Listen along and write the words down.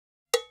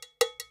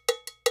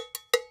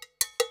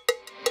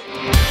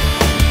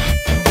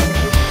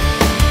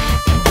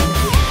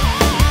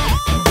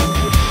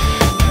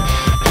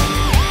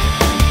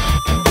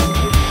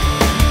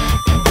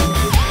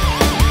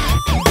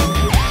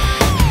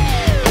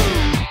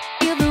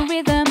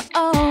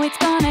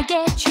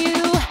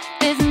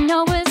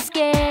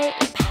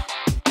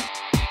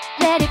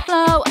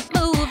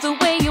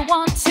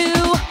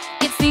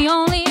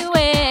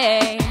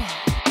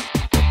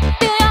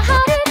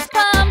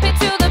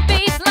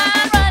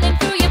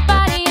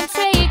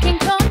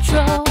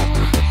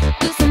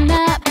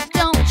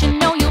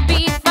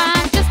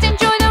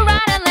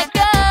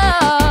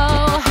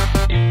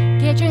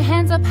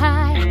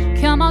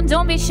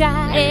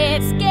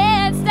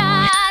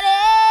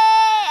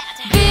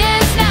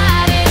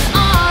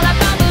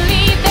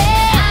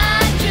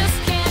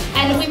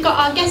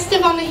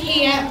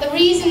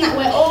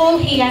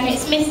again,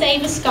 it's Miss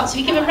Ava Scott, so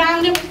we give a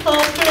round of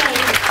applause for Ava.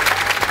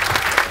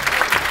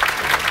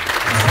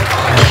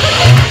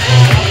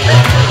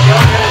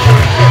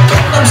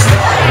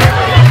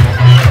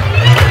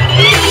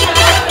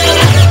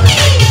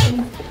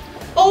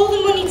 All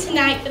the money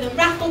tonight for the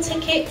raffle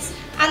tickets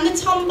and the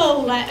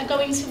tombola are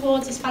going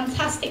towards this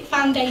fantastic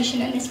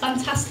foundation and this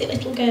fantastic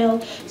little girl.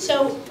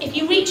 So if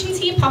you reach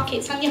into your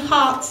pockets and your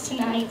hearts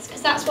tonight,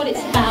 because that's what it's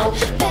about.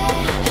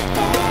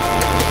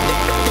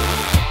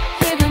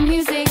 Hear the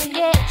music,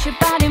 get your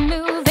body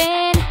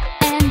moving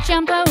and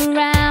jump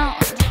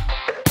around.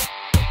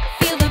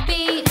 Feel the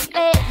beat,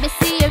 let me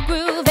see you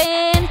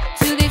grooving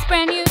to this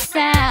brand new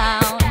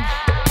sound.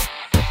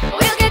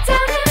 We'll get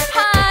down and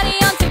party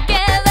on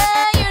together,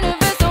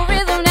 universal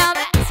rhythm, now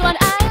that's what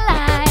I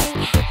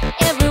like.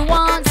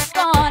 Everyone's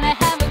gonna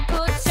have a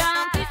good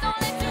time, please don't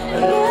let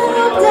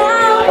Little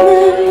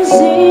diamonds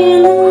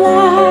in the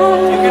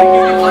light.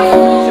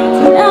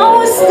 Now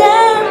we're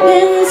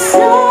standing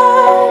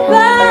side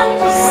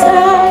by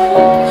side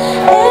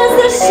as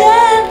the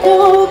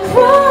shadow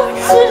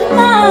crosses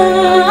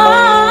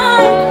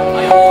mine.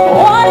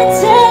 What it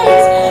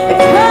takes to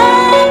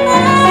climb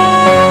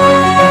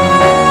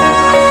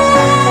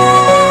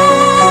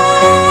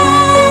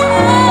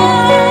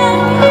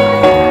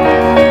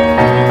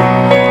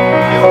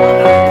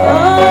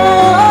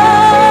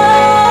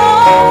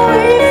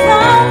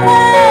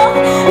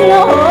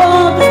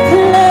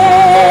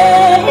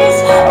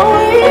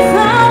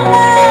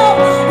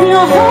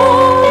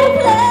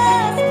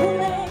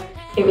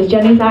It was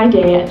Jenny's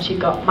idea and she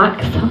got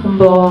Max on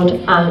board,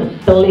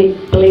 and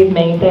believe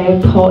me,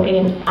 they've put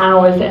in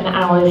hours and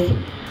hours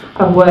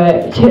of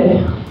work to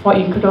what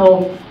you could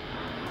all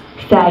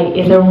say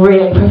is a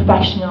really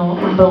professional,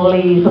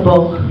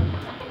 unbelievable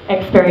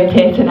experience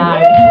here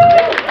tonight.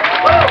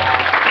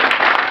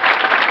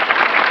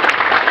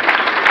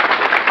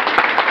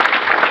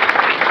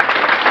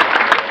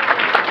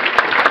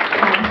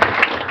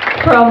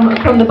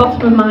 From the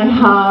bottom of my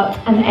heart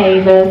and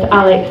Ava's,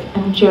 Alex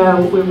and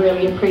Joe, we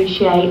really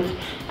appreciate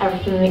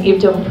everything that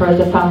you've done for us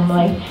as a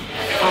family.